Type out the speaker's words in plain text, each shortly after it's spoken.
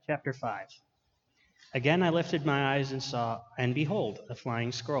Chapter 5. Again I lifted my eyes and saw, and behold, a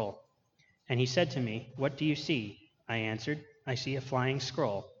flying scroll. And he said to me, What do you see? I answered, I see a flying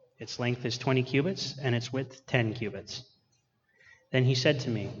scroll. Its length is 20 cubits, and its width 10 cubits. Then he said to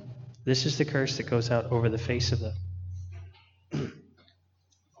me, This is the curse that goes out over the face of the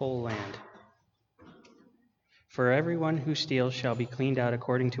whole land. For everyone who steals shall be cleaned out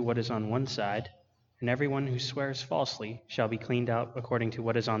according to what is on one side, and everyone who swears falsely shall be cleaned out according to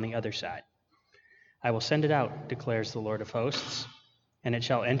what is on the other side. I will send it out, declares the Lord of hosts, and it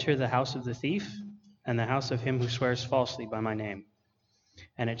shall enter the house of the thief and the house of him who swears falsely by my name.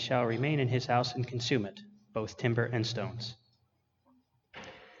 And it shall remain in his house and consume it, both timber and stones.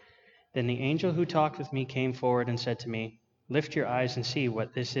 Then the angel who talked with me came forward and said to me, Lift your eyes and see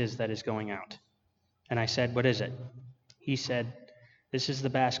what this is that is going out. And I said, What is it? He said, This is the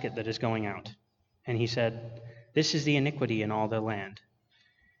basket that is going out. And he said, This is the iniquity in all the land.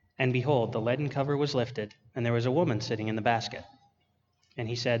 And behold, the leaden cover was lifted, and there was a woman sitting in the basket. And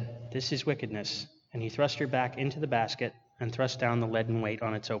he said, This is wickedness. And he thrust her back into the basket and thrust down the leaden weight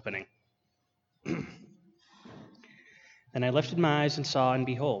on its opening. Then I lifted my eyes and saw, and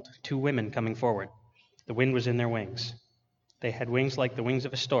behold, 2 women coming forward. The wind was in their wings. They had wings like the wings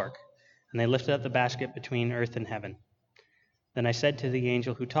of a stork, and they lifted up the basket between earth and heaven. Then I said to the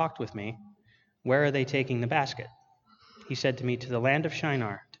angel who talked with me, Where are they taking the basket? He said to me, To the land of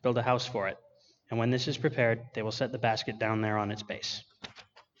Shinar, to build a house for it. And when this is prepared, they will set the basket down there on its base.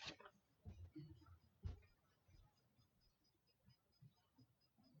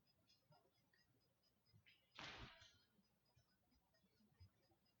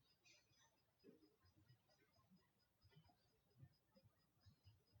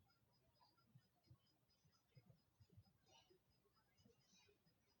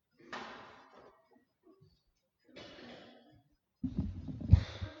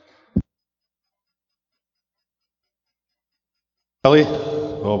 Ellie?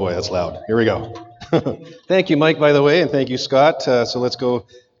 Oh boy, that's loud. Here we go. Thank you, Mike, by the way, and thank you, Scott. So let's go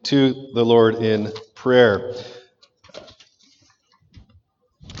to the Lord in prayer.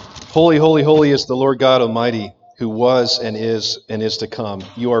 Holy, holy, holy is the Lord God Almighty, who was and is to come.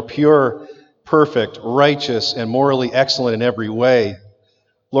 You are pure, perfect, righteous, and morally excellent in every way.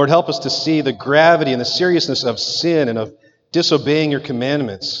 Lord, help us to see the gravity and the seriousness of sin and of disobeying your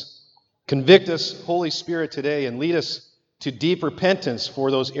commandments. Convict us, Holy Spirit, today, and lead us to deep repentance for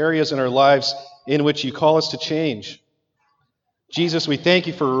those areas in our lives in which you call us to change. Jesus, we thank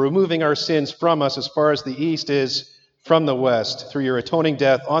you for removing our sins from us as far as the east is from the west. Through your atoning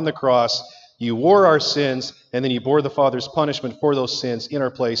death on the cross, you wore our sins, and then you bore the Father's punishment for those sins in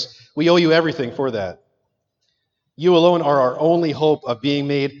our place. We owe you everything for that. You alone are our only hope of being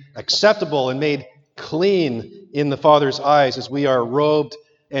made acceptable and made clean in the Father's eyes as we are robed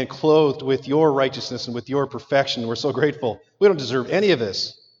and clothed with your righteousness and with your perfection. We're so grateful. We don't deserve any of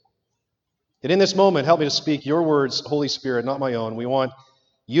this. And in this moment, help me to speak your words, Holy Spirit, not my own. We want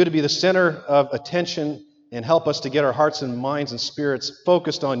you to be the center of attention and help us to get our hearts and minds and spirits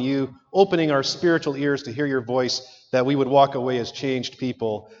focused on you, opening our spiritual ears to hear your voice, that we would walk away as changed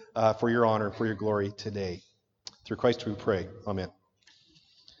people for your honor and for your glory today. Through Christ we pray. Amen.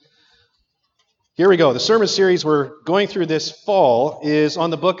 Here we go. The sermon series we're going through this fall is on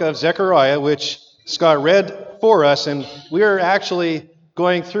the book of Zechariah, which Scott read for us. And we are actually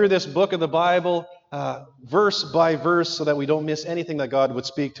going through this book of the Bible verse by verse so that we don't miss anything that God would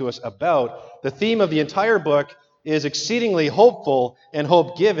speak to us about. The theme of the entire book is exceedingly hopeful and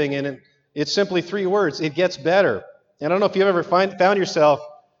hope-giving, and it's simply 3 words. It gets better. And I don't know if you've ever found yourself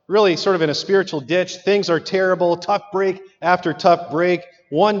really sort of in a spiritual ditch. Things are terrible, tough break after tough break,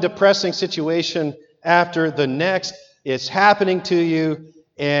 one depressing situation after the next. It's happening to you,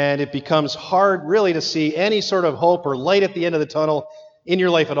 and it becomes hard really to see any sort of hope or light at the end of the tunnel in your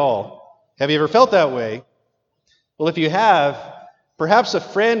life at all. Have you ever felt that way? Well, if you have, perhaps a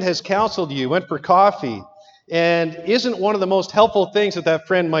friend has counseled you, went for coffee, and isn't one of the most helpful things that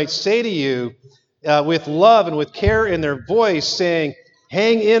friend might say to you with love and with care in their voice, saying,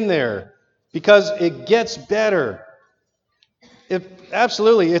 hang in there, because it gets better.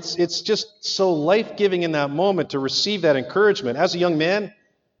 Absolutely, it's just so life-giving in that moment to receive that encouragement. As a young man,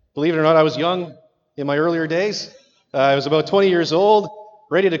 believe it or not, I was young in my earlier days. I was about 20 years old,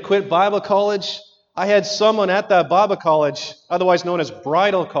 ready to quit Bible college. I had someone at that Bible college, otherwise known as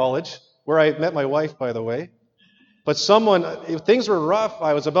Bridal College, where I met my wife, by the way. But if things were rough,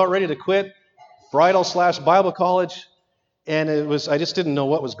 I was about ready to quit Bridal/Bible college. And I just didn't know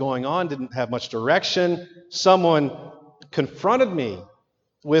what was going on, didn't have much direction. Someone confronted me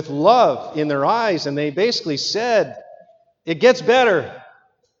with love in their eyes, and they basically said, it gets better.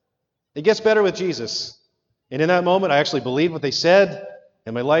 It gets better with Jesus. And in that moment, I actually believed what they said,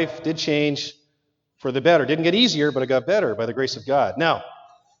 and my life did change for the better. It didn't get easier, but it got better by the grace of God. Now,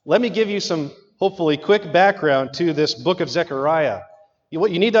 let me give you some, hopefully, quick background to this book of Zechariah.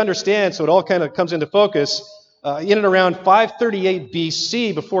 What you need to understand, so it all kind of comes into focus, in and around 538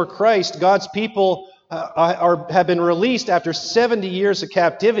 BC, before Christ, God's people have been released after 70 years of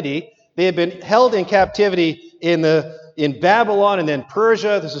captivity. They have been held in captivity in Babylon and then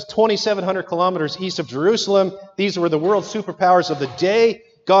Persia. This is 2,700 kilometers east of Jerusalem. These were the world superpowers of the day.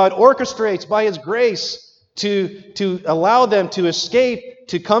 God orchestrates by His grace to allow them to escape,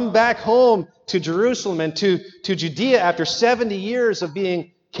 to come back home to Jerusalem and to Judea after 70 years of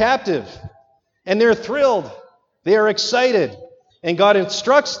being captive. And they're thrilled. They are excited. And God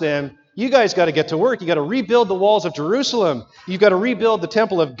instructs them, you guys got to get to work. You got to rebuild the walls of Jerusalem. You've got to rebuild the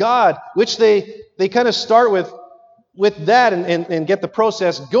temple of God, which they kind of start with that and get the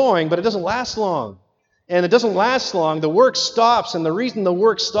process going, but it doesn't last long. And it doesn't last long. The work stops, and the reason the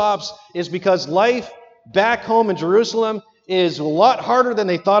work stops is because life back home in Jerusalem is a lot harder than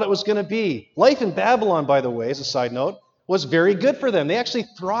they thought it was going to be. Life in Babylon, by the way, as a side note, was very good for them. They actually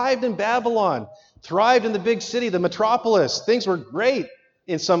thrived in Babylon, thrived in the big city, the metropolis. Things were great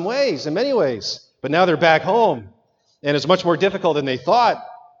in some ways, in many ways. But now they're back home, and it's much more difficult than they thought,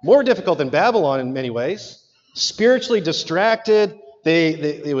 more difficult than Babylon in many ways. Spiritually distracted,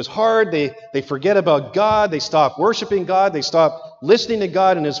 it was hard. They forget about God. They stop worshiping God. They stop listening to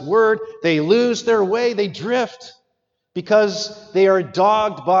God and His Word. They lose their way. They drift because they are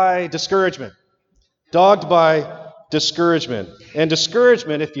dogged by discouragement. Dogged by discouragement. And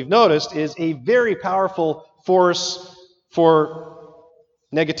discouragement, if you've noticed, is a very powerful force for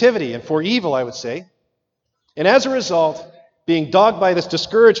negativity and for evil, I would say. And as a result, being dogged by this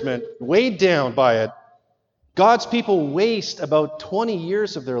discouragement, weighed down by it, God's people waste about 20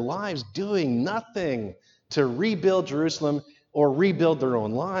 years of their lives doing nothing to rebuild Jerusalem or rebuild their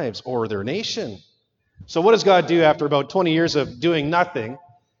own lives or their nation. So what does God do after about 20 years of doing nothing?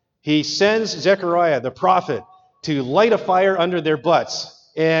 He sends Zechariah, the prophet, to light a fire under their butts.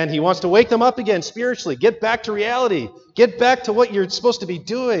 And he wants to wake them up again spiritually. Get back to reality. Get back to what you're supposed to be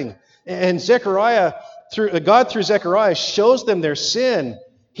doing. And God through Zechariah shows them their sin.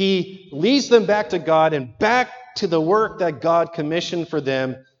 He leads them back to God and back to the work that God commissioned for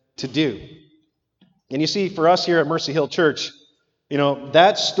them to do. And you see, for us here at Mercy Hill Church,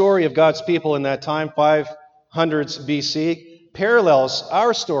 that story of God's people in that time, 500s BC, parallels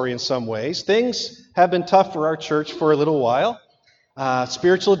our story in some ways. Things have been tough for our church for a little while.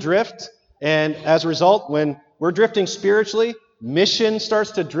 Spiritual drift. And as a result, when we're drifting spiritually, mission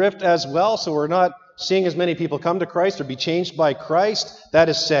starts to drift as well. So we're not seeing as many people come to Christ or be changed by Christ. That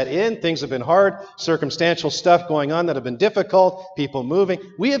is set in. Things have been hard. Circumstantial stuff going on that have been difficult. People moving.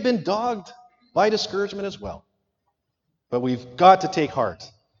 We have been dogged by discouragement as well. But we've got to take heart.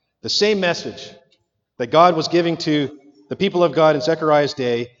 The same message that God was giving to the people of God in Zechariah's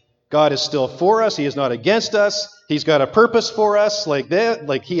day, God is still for us. He is not against us. He's got a purpose for us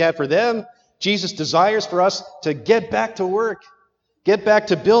like He had for them. Jesus desires for us to get back to work. Get back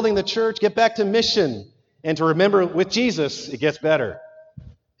to building the church. Get back to mission. And to remember, with Jesus, it gets better.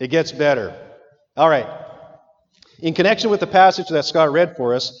 It gets better. All right. In connection with the passage that Scott read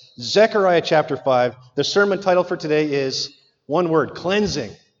for us, Zechariah chapter 5, the sermon title for today is one word,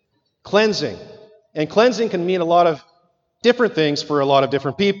 cleansing. Cleansing. And cleansing can mean a lot of different things for a lot of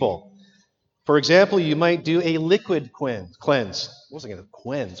different people. For example, you might do a liquid cleanse. What's a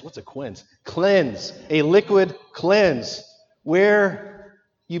cleanse? Cleanse. A liquid cleanse, where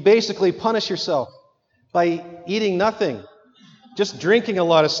you basically punish yourself by eating nothing, just drinking a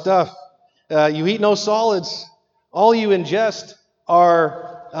lot of stuff. You eat no solids. All you ingest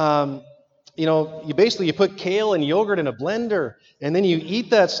are, you put kale and yogurt in a blender, and then you eat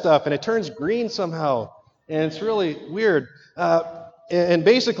that stuff, and it turns green somehow, and it's really weird. And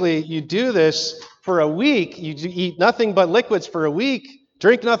basically, you do this for a week. You eat nothing but liquids for a week,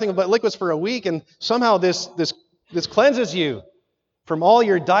 drink nothing but liquids for a week, and somehow this cleanses you from all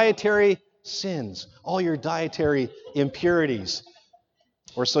your dietary sins, all your dietary impurities.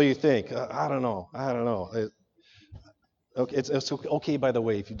 Or so you think. I don't know. Okay, it's okay, by the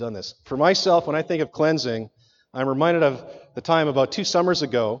way, if you've done this. For myself, when I think of cleansing, I'm reminded of the time about 2 summers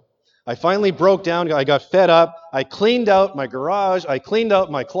ago. I finally broke down. I got fed up. I cleaned out my garage. I cleaned out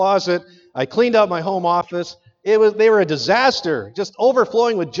my closet. I cleaned out my home office. They were a disaster, just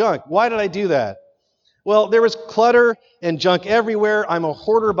overflowing with junk. Why did I do that? Well, there was clutter and junk everywhere. I'm a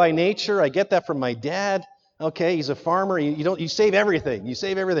hoarder by nature. I get that from my dad. Okay, he's a farmer. You save everything. You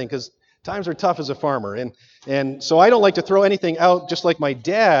save everything because times are tough as a farmer. And so I don't like to throw anything out just like my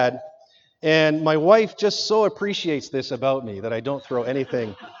dad. And my wife just so appreciates this about me that I don't throw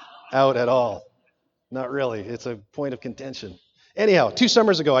anything out at all. Not really. It's a point of contention. Anyhow, 2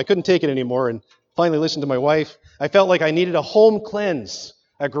 summers ago, I couldn't take it anymore and finally listened to my wife. I felt like I needed a home cleanse,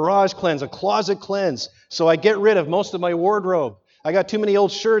 a garage cleanse, a closet cleanse. So I get rid of most of my wardrobe. I got too many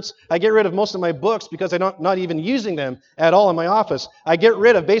old shirts. I get rid of most of my books because I'm not even using them at all in my office. I get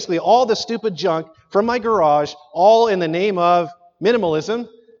rid of basically all the stupid junk from my garage, all in the name of minimalism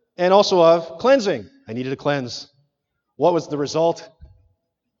and also of cleansing. I needed a cleanse. What was the result?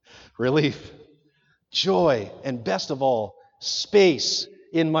 Relief, joy, and best of all, space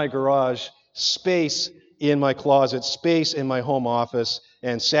in my garage, space in my closet, space in my home office.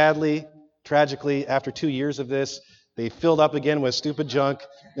 And sadly, tragically, after 2 years of this, they filled up again with stupid junk,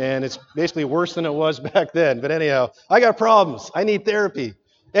 and it's basically worse than it was back then. But anyhow, I got problems. I need therapy.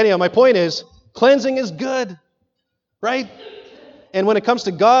 Anyhow, my point is, cleansing is good, right? And when it comes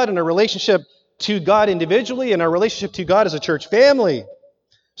to God and our relationship to God individually and our relationship to God as a church family,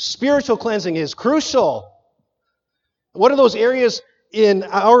 spiritual cleansing is crucial. What are those areas in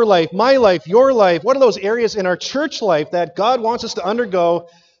our life, my life, your life? What are those areas in our church life that God wants us to undergo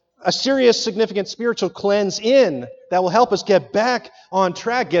a serious, significant spiritual cleanse in that will help us get back on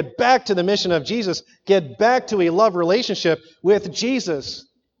track, get back to the mission of Jesus, get back to a love relationship with Jesus?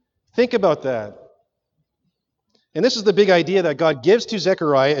 Think about that. And this is the big idea that God gives to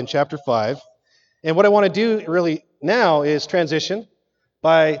Zechariah in chapter 5. And what I want to do really now is transition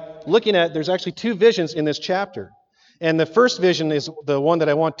by looking at, there's actually 2 visions in this chapter. And the first vision is the one that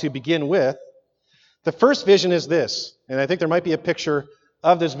I want to begin with. The first vision is this, and I think there might be a picture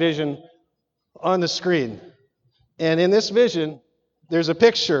of this vision on the screen. And in this vision, there's a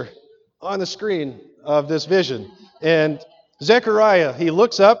picture on the screen of this vision. And Zechariah, he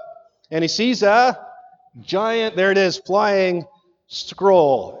looks up and he sees a giant, there it is, flying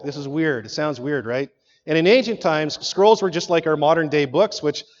scroll. This is weird. It sounds weird, right? And in ancient times, scrolls were just like our modern day books,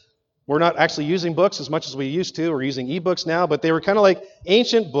 which we're not actually using books as much as we used to. We're using ebooks now, but they were kind of like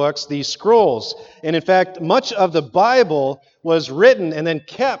ancient books, these scrolls. And in fact, much of the Bible was written and then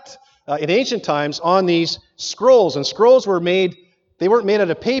kept in ancient times on these scrolls. And scrolls were made, they weren't made out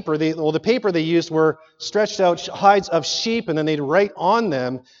of paper. The paper they used were stretched out hides of sheep, and then they'd write on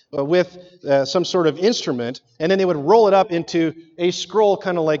them with some sort of instrument, and then they would roll it up into a scroll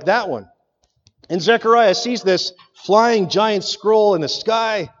kind of like that one. And Zechariah sees this flying giant scroll in the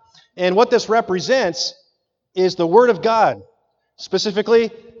sky, and what this represents is the Word of God,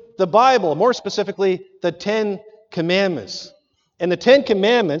 specifically the Bible, more specifically the 10 Commandments. And the 10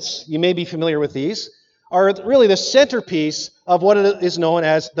 Commandments, you may be familiar with these, are really the centerpiece of what is known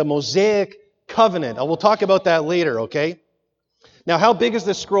as the Mosaic Covenant. We'll talk about that later, okay? Now, how big is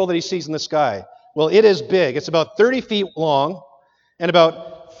this scroll that he sees in the sky? Well, it is big. It's about 30 feet long and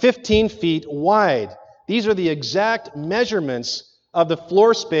about 15 feet wide. These are the exact measurements of the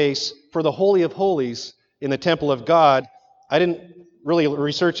floor space for the Holy of Holies in the temple of God. I didn't really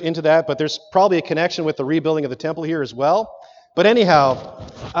research into that, but there's probably a connection with the rebuilding of the temple here as well. But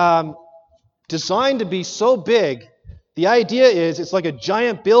anyhow, designed to be so big, the idea is it's like a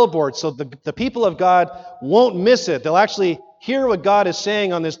giant billboard, so the people of God won't miss it. They'll actually hear what God is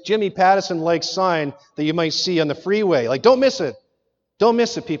saying on this Jimmy Pattison-like sign that you might see on the freeway. Like, don't miss it. Don't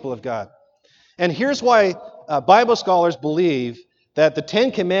miss it, people of God. And here's why Bible scholars believe that the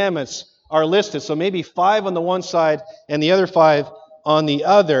 10 Commandments are listed. So maybe 5 on the one side and the other 5 on the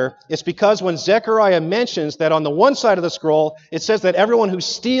other. It's because when Zechariah mentions that on the one side of the scroll, it says that everyone who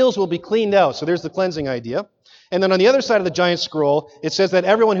steals will be cleaned out. So there's the cleansing idea. And then on the other side of the giant scroll, it says that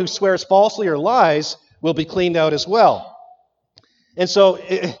everyone who swears falsely or lies will be cleaned out as well. And so,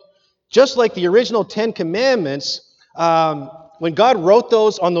 just like the original 10 Commandments, when God wrote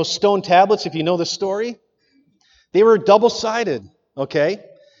those on those stone tablets, if you know the story, they were double-sided, okay?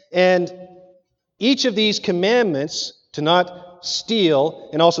 And each of these commandments, to not steal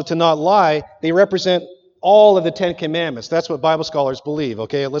and also to not lie, they represent all of the 10 Commandments. That's what Bible scholars believe,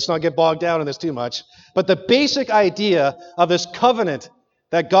 okay? Let's not get bogged down in this too much. But the basic idea of this covenant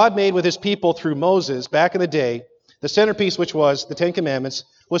that God made with his people through Moses back in the day, the centerpiece, which was the 10 Commandments,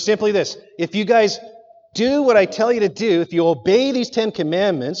 was simply this. If you guys do what I tell you to do, if you obey these 10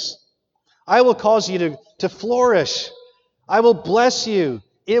 Commandments, I will cause you to flourish. I will bless you.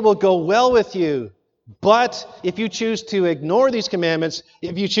 It will go well with you. But if you choose to ignore these commandments,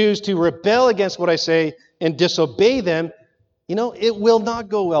 if you choose to rebel against what I say and disobey them, it will not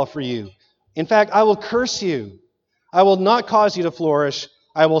go well for you. In fact, I will curse you. I will not cause you to flourish.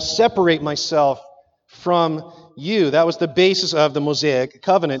 I will separate myself from you. That was the basis of the Mosaic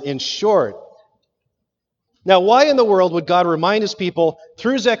covenant in short. Now, why in the world would God remind his people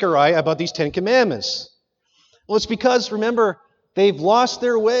through Zechariah about these 10 commandments? Well, it's because, remember, they've lost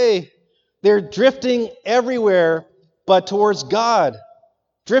their way. They're drifting everywhere but towards God,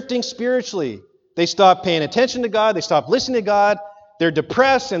 drifting spiritually. They stop paying attention to God. They stop listening to God. They're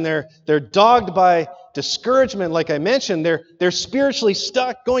depressed and they're dogged by discouragement, like I mentioned. They're spiritually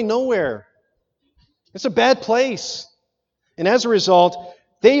stuck, going nowhere. It's a bad place. And as a result,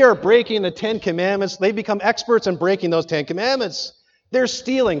 they are breaking the 10 commandments. They become experts in breaking those 10 commandments. They're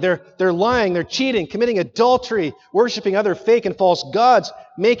stealing, they're lying, they're cheating, committing adultery, worshiping other fake and false gods,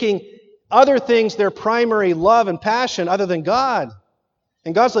 making other things their primary love and passion other than God.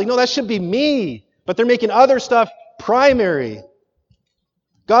 And God's like, no, that should be me. But they're making other stuff primary.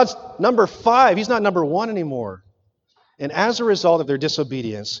 God's number 5. He's not number 1 anymore. And as a result of their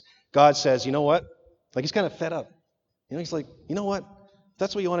disobedience, God says, you know what? Like, he's kind of fed up. He's like, you know what? If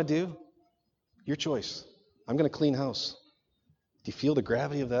that's what you want to do, your choice. I'm going to clean house. Do you feel the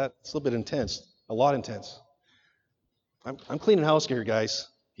gravity of that? It's a little bit intense, a lot intense. I'm cleaning house here, guys,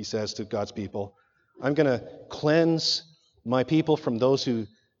 he says to God's people. I'm going to cleanse my people from those who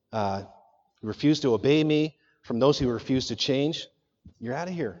refuse to obey me, from those who refuse to change. You're out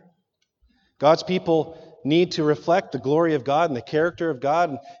of here. God's people need to reflect the glory of God and the character of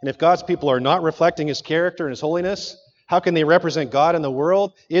God. And if God's people are not reflecting his character and his holiness, how can they represent God in the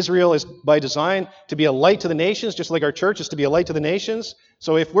world? Israel is by design to be a light to the nations, just like our church is to be a light to the nations.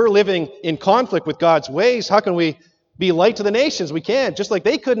 So if we're living in conflict with God's ways, how can we be light to the nations? We can't, just like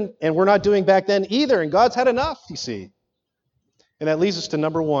they couldn't, and we're not doing back then either. And God's had enough, you see. And that leads us to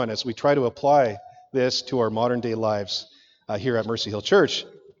number 1 as we try to apply this to our modern day lives here at Mercy Hill Church.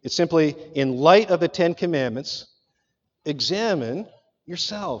 It's simply, in light of the 10 commandments, examine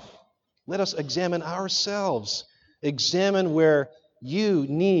yourself. Let us examine ourselves. Examine where you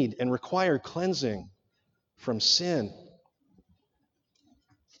need and require cleansing from sin.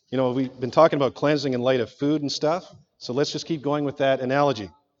 We've been talking about cleansing in light of food and stuff, so let's just keep going with that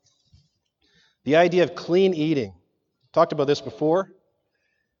analogy. The idea of clean eating. Talked about this before,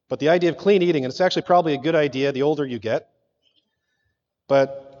 but the idea of clean eating, and it's actually probably a good idea the older you get,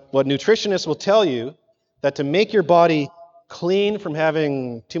 but what nutritionists will tell you, that to make your body clean from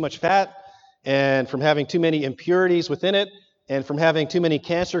having too much fat, and from having too many impurities within it, and from having too many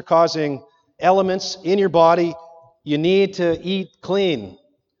cancer-causing elements in your body, you need to eat clean.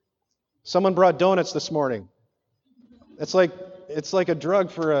 Someone brought donuts this morning. It's like a drug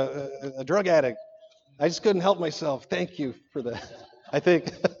for a drug addict. I just couldn't help myself. Thank you for that. I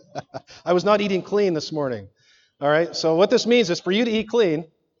think I was not eating clean this morning. All right, so what this means is for you to eat clean,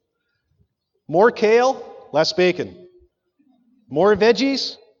 more kale, less bacon. More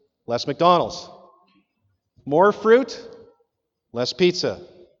veggies, less McDonald's. More fruit, less pizza.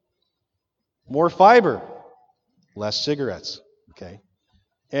 More fiber, less cigarettes. Okay?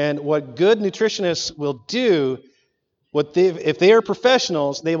 And what good nutritionists will do, if they are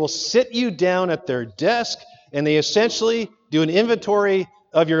professionals, they will sit you down at their desk and they essentially do an inventory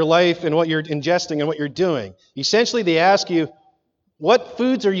of your life and what you're ingesting and what you're doing. Essentially, they ask you, what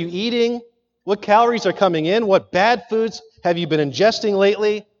foods are you eating? What calories are coming in? What bad foods have you been ingesting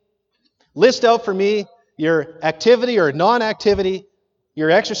lately? List out for me your activity or non-activity,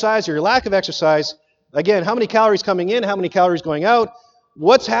 your exercise or your lack of exercise. Again, how many calories coming in? How many calories going out?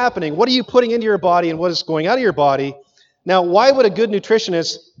 What's happening? What are you putting into your body and what is going out of your body? Now, why would a good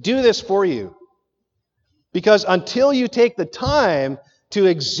nutritionist do this for you? Because until you take the time to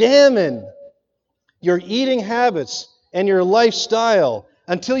examine your eating habits and your lifestyle,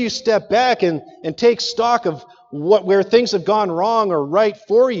 until you step back and take stock of where things have gone wrong or right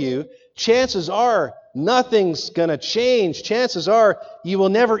for you, chances are nothing's going to change. Chances are you will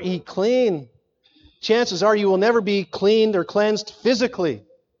never eat clean. Chances are you will never be cleaned or cleansed physically.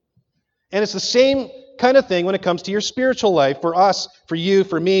 And it's the same kind of thing when it comes to your spiritual life, for us, for you,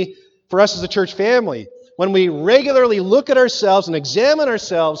 for me, for us as a church family. When we regularly look at ourselves and examine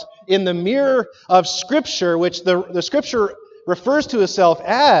ourselves in the mirror of Scripture, which the Scripture refers to itself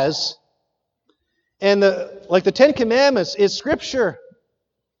as, and like the Ten Commandments is Scripture.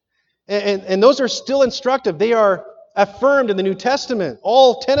 And those are still instructive. They are affirmed in the New Testament,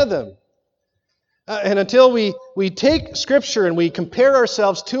 all 10 of them. And until we take Scripture and we compare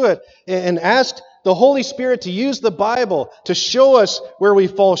ourselves to it and ask the Holy Spirit to use the Bible to show us where we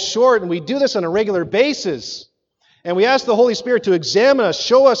fall short, and we do this on a regular basis, and we ask the Holy Spirit to examine us,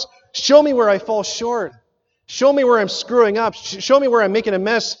 show me where I fall short. Show me where I'm screwing up. Show me where I'm making a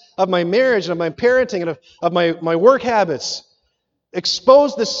mess of my marriage and of my parenting and of my work habits.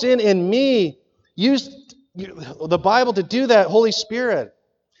 Expose the sin in me. Use the Bible to do that, Holy Spirit.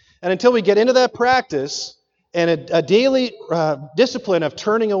 And until we get into that practice, and a daily discipline of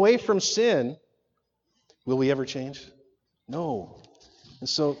turning away from sin, will we ever change? No. And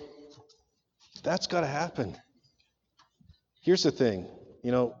so that's got to happen. Here's the thing,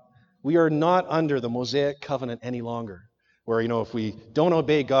 we are not under the Mosaic covenant any longer, where, if we don't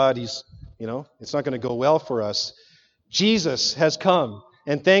obey God, it's not going to go well for us. Jesus has come,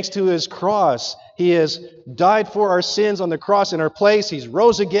 and thanks to his cross, he has died for our sins on the cross in our place. He's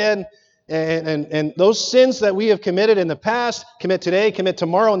rose again, and those sins that we have committed in the past, commit today, commit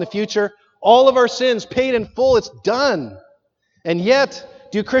tomorrow, in the future, all of our sins paid in full, it's done. And yet,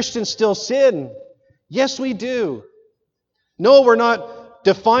 do Christians still sin? Yes, we do. No, we're not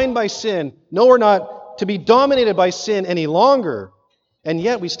defined by sin. No, we're not to be dominated by sin any longer. And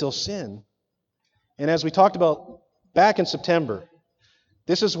yet we still sin. And as we talked about back in September,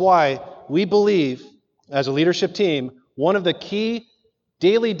 this is why we believe, as a leadership team, one of the key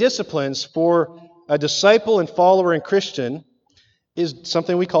daily disciplines for a disciple and follower and Christian is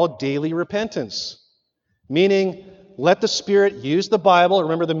something we call daily repentance. Meaning, let the Spirit use the Bible.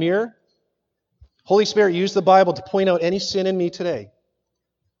 Remember the mirror? Holy Spirit, use the Bible to point out any sin in me today.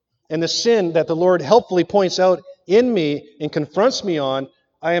 And the sin that the Lord helpfully points out in me and confronts me on,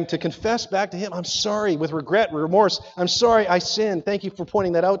 I am to confess back to Him. I'm sorry, with regret, remorse. I'm sorry, I sinned. Thank you for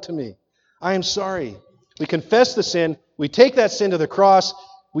pointing that out to me. I am sorry. We confess the sin. We take that sin to the cross.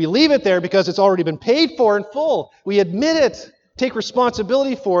 We leave it there because it's already been paid for in full. We admit it, take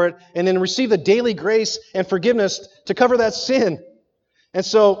responsibility for it, and then receive the daily grace and forgiveness to cover that sin. And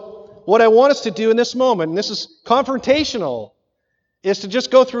so, what I want us to do in this moment, and this is confrontational, is to just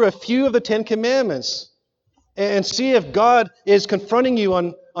go through a few of the Ten Commandments and see if God is confronting you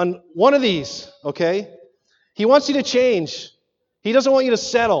on one of these, okay? He wants you to change. He doesn't want you to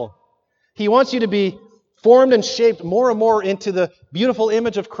settle. He wants you to be formed and shaped more and more into the beautiful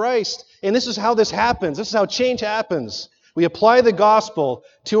image of Christ. And this is how this happens. This is how change happens. We apply the gospel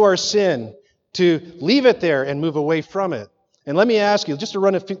to our sin, to leave it there and move away from it. And let me ask you, just to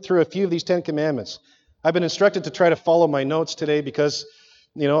run through a few of these Ten Commandments. I've been instructed to try to follow my notes today because,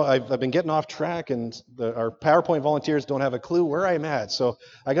 I've been getting off track, and our PowerPoint volunteers don't have a clue where I'm at. So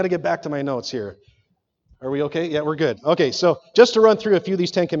I got to get back to my notes here. Are we okay? Yeah, we're good. Okay, so just to run through a few of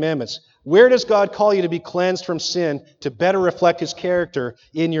these Ten Commandments. Where does God call you to be cleansed from sin to better reflect His character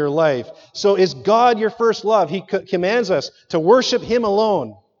in your life? So is God your first love? He commands us to worship Him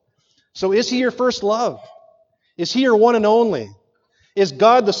alone. So is He your first love? Is He your one and only? Is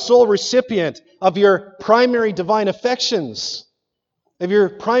God the sole recipient of your primary divine affections, of your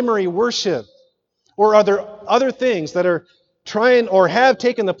primary worship? Or are there other things that are trying or have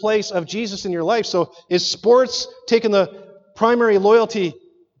taken the place of Jesus in your life? So is sports taking the primary loyalty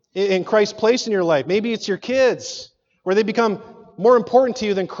in Christ's place in your life? Maybe it's your kids, where they become more important to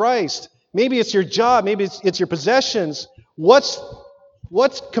you than Christ. Maybe it's your job. Maybe it's your possessions. What's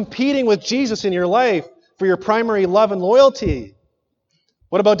competing with Jesus in your life for your primary love and loyalty?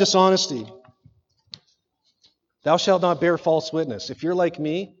 What about dishonesty? Thou shalt not bear false witness. If you're like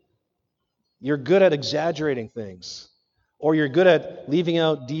me, you're good at exaggerating things, or you're good at leaving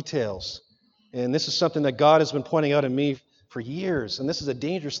out details. And this is something that God has been pointing out in me for years. And this is a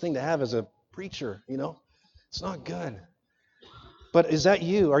dangerous thing to have as a preacher, It's not good. But is that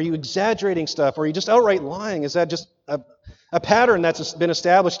you? Are you exaggerating stuff? Or are you just outright lying? Is that just a pattern that's been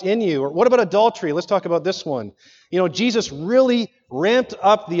established in you? Or what about adultery? Let's talk about this one. Jesus really ramped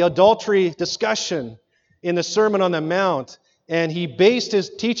up the adultery discussion in the Sermon on the Mount, and He based His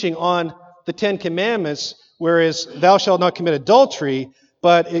teaching on the Ten Commandments, whereas thou shalt not commit adultery,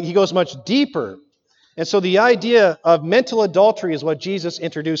 but He goes much deeper. And so the idea of mental adultery is what Jesus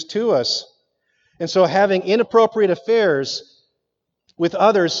introduced to us. And so having inappropriate affairs with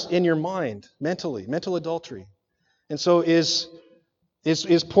others in your mind, mentally, mental adultery. And so is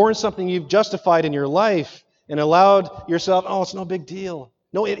porn something you've justified in your life and allowed yourself, it's no big deal.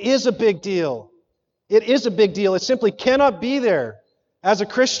 No, it is a big deal. It is a big deal. It simply cannot be there as a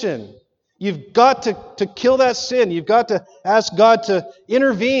Christian. You've got to kill that sin. You've got to ask God to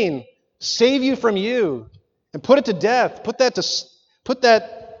intervene, save you from you, and put it to death. Put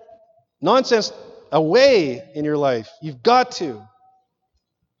that nonsense away in your life. You've got to.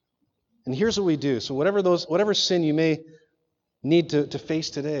 And here's what we do. So whatever sin you may need to face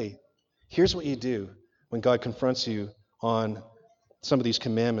today, here's what you do when God confronts you on some of these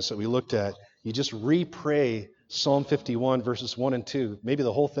commandments that we looked at. You just re-pray Psalm 51, verses 1 and 2, maybe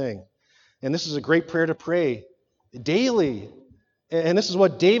the whole thing. And this is a great prayer to pray daily. And this is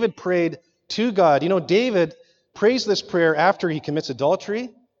what David prayed to God. David prays this prayer after he commits adultery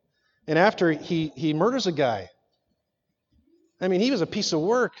and after he murders a guy. I mean, he was a piece of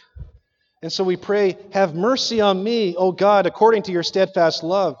work. And so we pray, have mercy on me, O God, according to your steadfast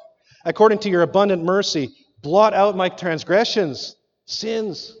love, according to your abundant mercy. Blot out my transgressions,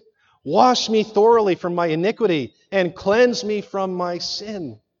 sins. Wash me thoroughly from my iniquity and cleanse me from my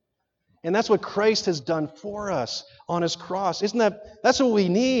sin. And that's what Christ has done for us on his cross. That's what we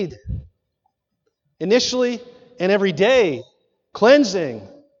need? Initially and every day, cleansing.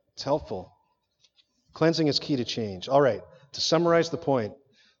 It's helpful. Cleansing is key to change. All right, to summarize the point,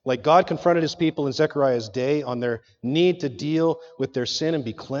 like God confronted his people in Zechariah's day on their need to deal with their sin and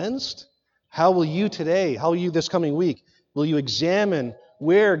be cleansed, how will you today, how will you this coming week, will you examine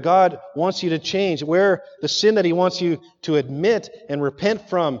where God wants you to change, where the sin that he wants you to admit and repent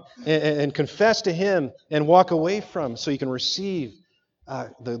from and confess to him and walk away from so you can receive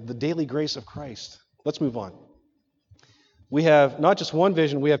the daily grace of Christ? Let's move on. We have not just one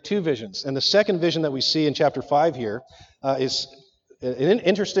vision, we have two visions. And the second vision that we see in chapter 5 here is an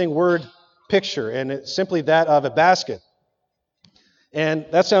interesting word picture, and it's simply that of a basket. And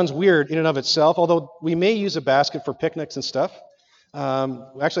that sounds weird in and of itself, although we may use a basket for picnics and stuff.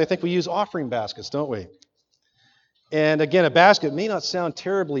 Actually, I think we use offering baskets, don't we? And again, a basket may not sound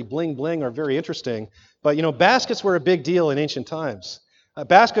terribly bling-bling or very interesting, but baskets were a big deal in ancient times.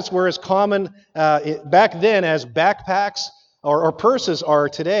 Baskets were as common back then as backpacks or purses are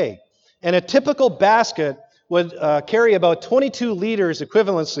today. And a typical basket would carry about 22 liters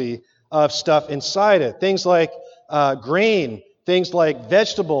equivalency of stuff inside it. Things like grain, things like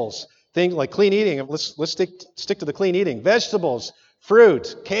vegetables, things like clean eating. Let's stick to the clean eating. Vegetables,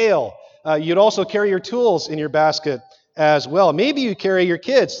 fruit, kale. You'd also carry your tools in your basket as well. Maybe you carry your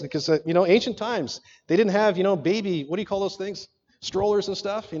kids because, ancient times, they didn't have, baby, what do you call those things? Strollers and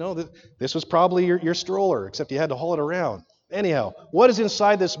stuff. This was probably your stroller, except you had to haul it around. Anyhow, what is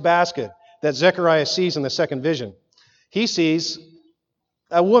inside this basket that Zechariah sees in the second vision? He sees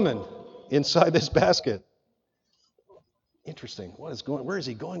a woman inside this basket. Interesting. Where is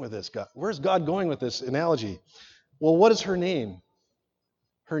he going with this? Where's God going with this analogy? Well, what is her name?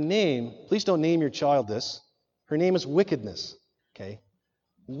 Her name, please don't name your child this. Her name is wickedness. Okay?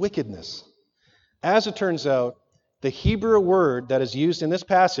 Wickedness. As it turns out, the Hebrew word that is used in this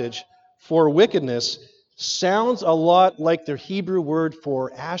passage for wickedness sounds a lot like the Hebrew word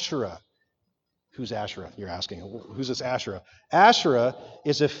for Asherah. Who's Asherah? You're asking. Who's this Asherah? Asherah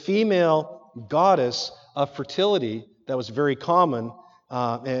is a female goddess of fertility that was very common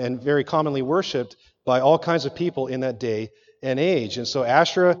and very commonly worshipped by all kinds of people in that day and age. And so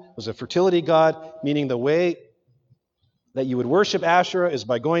Asherah was a fertility god, meaning the way that you would worship Asherah is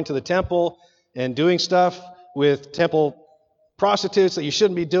by going to the temple and doing stuff with temple prostitutes that you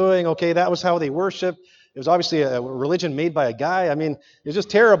shouldn't be doing. Okay, that was how they worshiped. It was obviously a religion made by a guy. I mean, it was just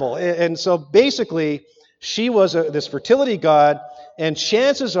terrible. And so basically, she was this fertility god, and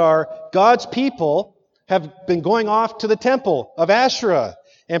chances are God's people have been going off to the temple of Asherah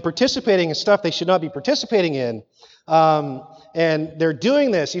and participating in stuff they should not be participating in. And they're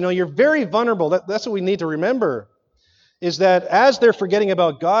doing this. You're very vulnerable. That's what we need to remember, is that as they're forgetting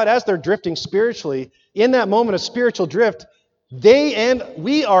about God, as they're drifting spiritually, in that moment of spiritual drift, they and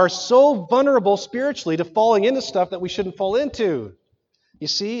we are so vulnerable spiritually to falling into stuff that we shouldn't fall into. You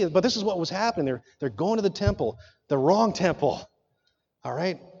see? But this is what was happening. They're going to the temple, the wrong temple. All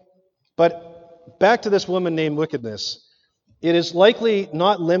right? But back to this woman named Wickedness. It is likely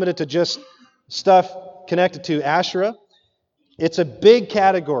not limited to just stuff connected to Asherah. It's a big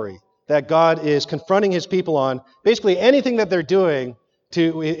category that God is confronting his people on. Basically anything that they're doing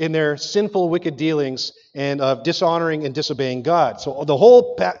in their sinful, wicked dealings and of dishonoring and disobeying God. So the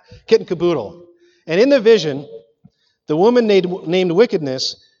whole kit and caboodle. And in the vision, the woman named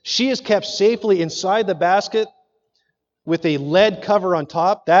Wickedness, she is kept safely inside the basket with a lead cover on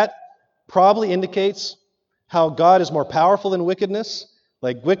top. That probably indicates how God is more powerful than wickedness.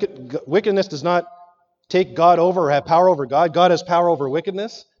 Like wickedness does not take God over or have power over God. God has power over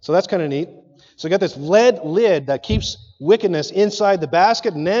wickedness. So that's kind of neat. So we got this lead lid that keeps wickedness inside the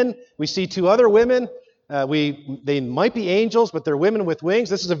basket. And then we see two other women. They might be angels, but they're women with wings.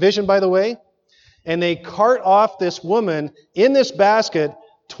 This is a vision, by the way. And they cart off this woman in this basket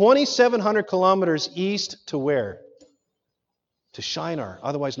 2,700 kilometers east to where? To Shinar,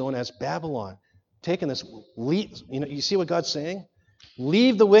 otherwise known as Babylon. Taking this, you see what God's saying?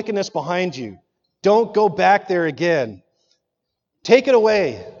 Leave the wickedness behind you. Don't go back there again. Take it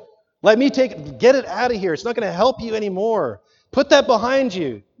away. Let me get it out of here. It's not going to help you anymore. Put that behind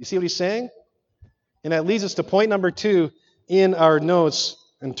you. You see what he's saying? And that leads us to point number 2 in our notes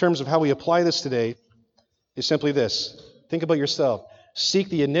in terms of how we apply this today is simply this. Think about yourself. Seek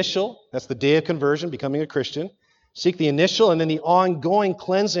the initial, that's the day of conversion, becoming a Christian. Seek the initial and then the ongoing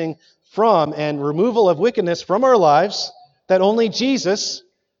cleansing from and removal of wickedness from our lives that only Jesus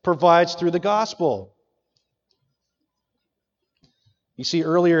provides through the gospel. You see,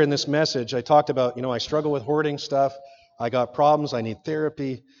 earlier in this message, I talked about, I struggle with hoarding stuff. I got problems. I need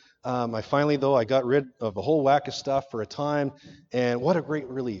therapy. I finally, though, I got rid of a whole whack of stuff for a time. And what a great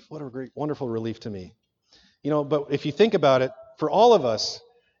relief. What a great, wonderful relief to me. But if you think about it, for all of us,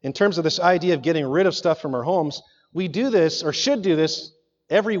 in terms of this idea of getting rid of stuff from our homes, we do this, or should do this,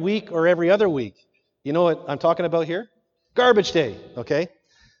 every week or every other week. You know what I'm talking about here? Garbage day, okay?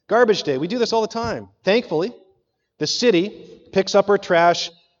 Garbage day. We do this all the time. Thankfully, the city picks up our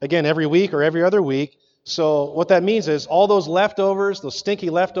trash, again, every week or every other week. So what that means is all those leftovers, those stinky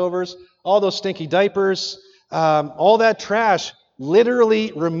leftovers, all those stinky diapers, all that trash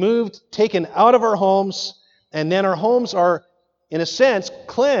literally removed, taken out of our homes, and then our homes are, in a sense,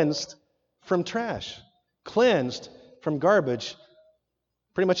 cleansed from trash, cleansed from garbage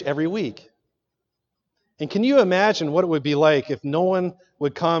pretty much every week. And can you imagine what it would be like if no one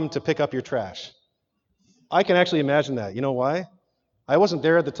would come to pick up your trash? I can actually imagine that. You know why? I wasn't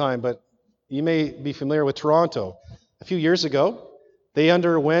there at the time, but you may be familiar with Toronto. A few years ago, they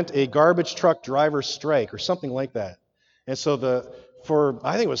underwent a garbage truck driver strike or something like that. And so for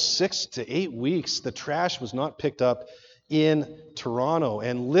I think it was 6 to 8 weeks, the trash was not picked up in Toronto.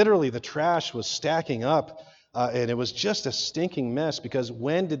 And literally the trash was stacking up. And it was just a stinking mess because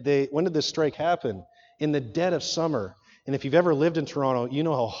when did this strike happen? In the dead of summer. And if you've ever lived in Toronto, you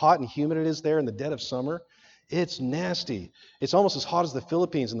know how hot and humid it is there in the dead of summer. It's nasty. It's almost as hot as the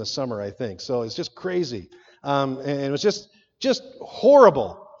Philippines in the summer, I think. So it's just crazy. And it was just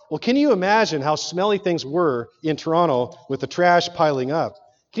horrible. Well, can you imagine how smelly things were in Toronto with the trash piling up?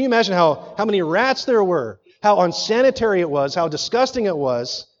 Can you imagine how many rats there were? How unsanitary it was, how disgusting it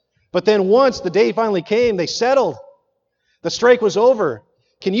was. But then once the day finally came, they settled. The strike was over.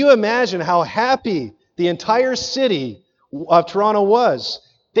 Can you imagine how happy the entire city of Toronto was?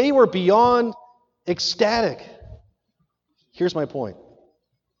 They were beyond ecstatic. Here's my point.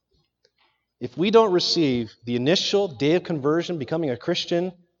 If we don't receive the initial day of conversion, becoming a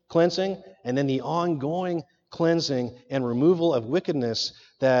Christian, cleansing, and then the ongoing cleansing and removal of wickedness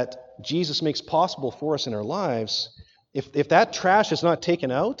that Jesus makes possible for us in our lives, if that trash is not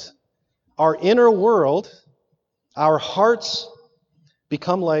taken out, our inner world, our hearts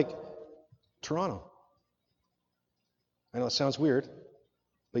become like Toronto. I know it sounds weird,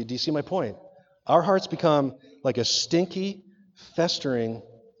 but do you see my point? Our hearts become like a stinky, festering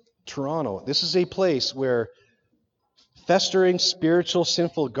Toronto. This is a place where festering, spiritual,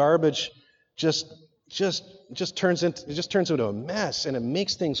 sinful garbage just turns into a mess, and it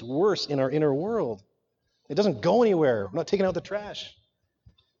makes things worse in our inner world. It doesn't go anywhere. We're not taking out the trash.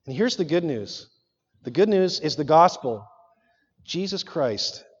 And here's the good news. The good news is the gospel. Jesus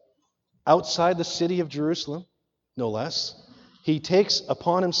Christ, outside the city of Jerusalem, no less, he takes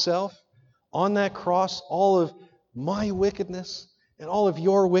upon himself on that cross all of my wickedness and all of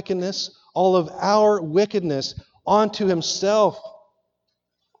your wickedness, all of our wickedness onto himself.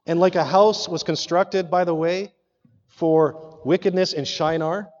 And like a house was constructed, by the way, for wickedness in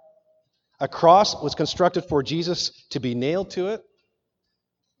Shinar, a cross was constructed for Jesus to be nailed to it.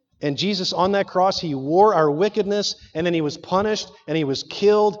 And Jesus on that cross, he wore our wickedness, and then he was punished, and he was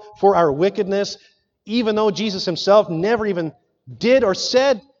killed for our wickedness, even though Jesus himself never even did or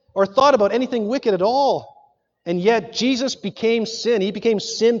said or thought about anything wicked at all. And yet Jesus became sin. He became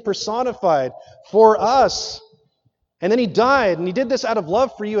sin personified for us. And then he died, and he did this out of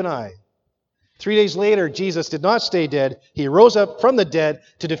love for you and I. 3 days later, Jesus did not stay dead. He rose up from the dead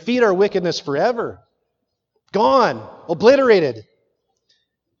to defeat our wickedness forever. Gone, obliterated.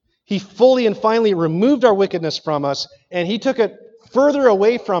 He fully and finally removed our wickedness from us, and he took it further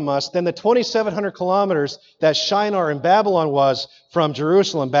away from us than the 2,700 kilometers that Shinar in Babylon was from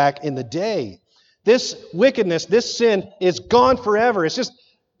Jerusalem back in the day. This wickedness, this sin is gone forever. It's just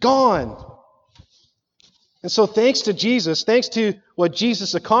gone. And so thanks to Jesus, thanks to what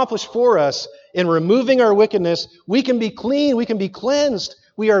Jesus accomplished for us in removing our wickedness, we can be clean, we can be cleansed.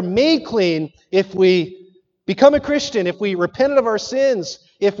 We are made clean if we become a Christian, if we repent of our sins,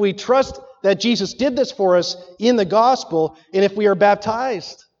 if we trust that Jesus did this for us in the gospel, and if we are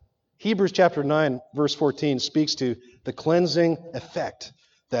baptized. Hebrews chapter 9, verse 14 speaks to the cleansing effect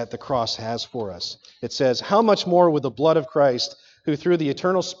that the cross has for us. It says, "How much more with the blood of Christ, who through the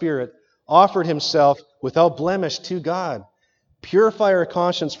eternal Spirit offered himself without blemish to God, purify our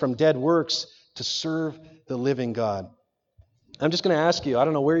conscience from dead works to serve the living God." I'm just going to ask you, I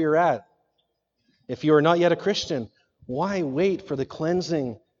don't know where you're at. If you are not yet a Christian, why wait for the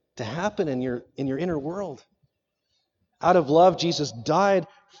cleansing to happen in your inner world? Out of love, Jesus died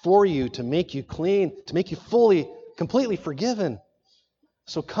for you to make you clean, to make you fully, completely forgiven.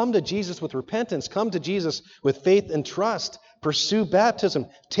 So come to Jesus with repentance. Come to Jesus with faith and trust. Pursue baptism.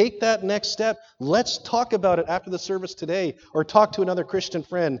 Take that next step. Let's talk about it after the service today, or talk to another Christian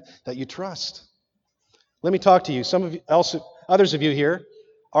friend that you trust. Let me talk to you. Others of you here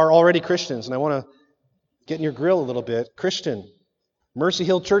are already Christians, and I want to get in your grill a little bit. Christian, Mercy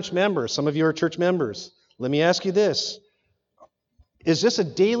Hill Church members. Some of you are church members. Let me ask you this. Is this a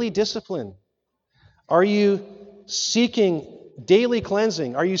daily discipline? Are you seeking daily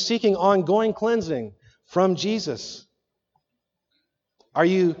cleansing? Are you seeking ongoing cleansing from Jesus? Are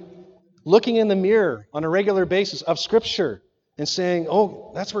you looking in the mirror on a regular basis of Scripture and saying,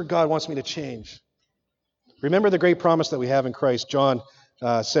 oh, that's where God wants me to change? Remember the great promise that we have in Christ. John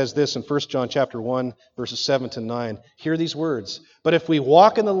says this in 1 John chapter 1, verses 7 to 9. Hear these words. But if we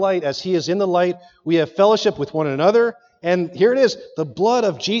walk in the light as He is in the light, we have fellowship with one another. And here it is. The blood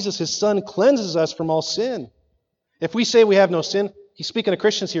of Jesus, His Son, cleanses us from all sin. If we say we have no sin, he's speaking to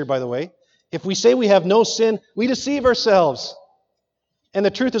Christians here, by the way. If we say we have no sin, we deceive ourselves. And the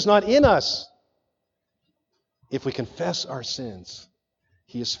truth is not in us. If we confess our sins,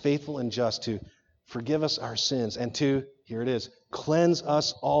 He is faithful and just to forgive us our sins and to, here it is, cleanse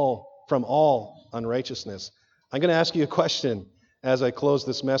us all from all unrighteousness. I'm going to ask you a question as I close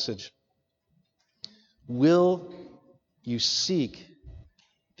this message. Will you seek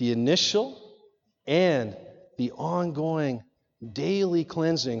the initial and the ongoing daily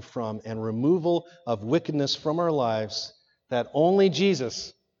cleansing from and removal of wickedness from our lives that only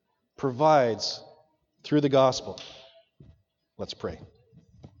Jesus provides through the gospel? Let's pray.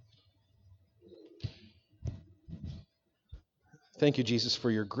 Thank you, Jesus,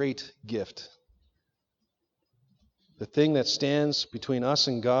 for your great gift. The thing that stands between us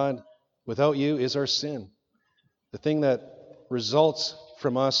and God without you is our sin. The thing that results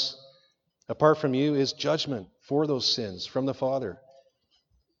from us apart from you is judgment for those sins from the Father.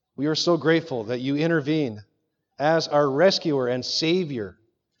 We are so grateful that you intervene as our rescuer and Savior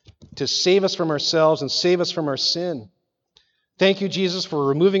to save us from ourselves and save us from our sin. Thank you, Jesus, for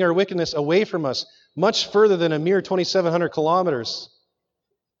removing our wickedness away from us, much further than a mere 2,700 kilometers.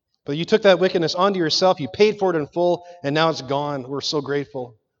 But you took that wickedness onto yourself, you paid for it in full, and now it's gone. We're so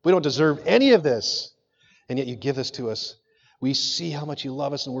grateful. We don't deserve any of this, and yet you give this to us. We see how much you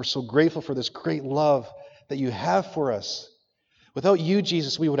love us, and we're so grateful for this great love that you have for us. Without you,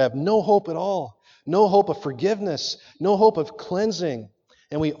 Jesus, we would have no hope at all. No hope of forgiveness, no hope of cleansing.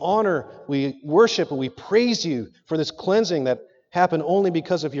 And we honor, we worship, and we praise you for this cleansing that happened only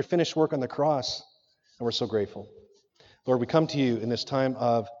because of your finished work on the cross. And we're so grateful. Lord, we come to you in this time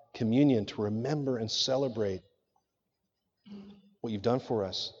of communion to remember and celebrate what you've done for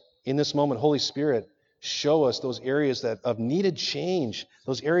us. In this moment, Holy Spirit, show us those areas of needed change,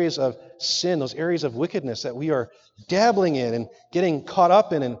 those areas of sin, those areas of wickedness that we are dabbling in and getting caught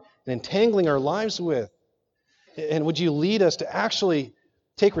up in and entangling our lives with. And would you lead us to actually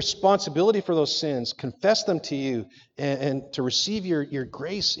take responsibility for those sins, confess them to you, and to receive your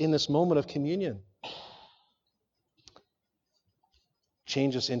grace in this moment of communion.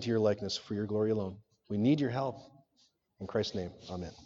 Change us into your likeness for your glory alone. We need your help. In Christ's name, amen.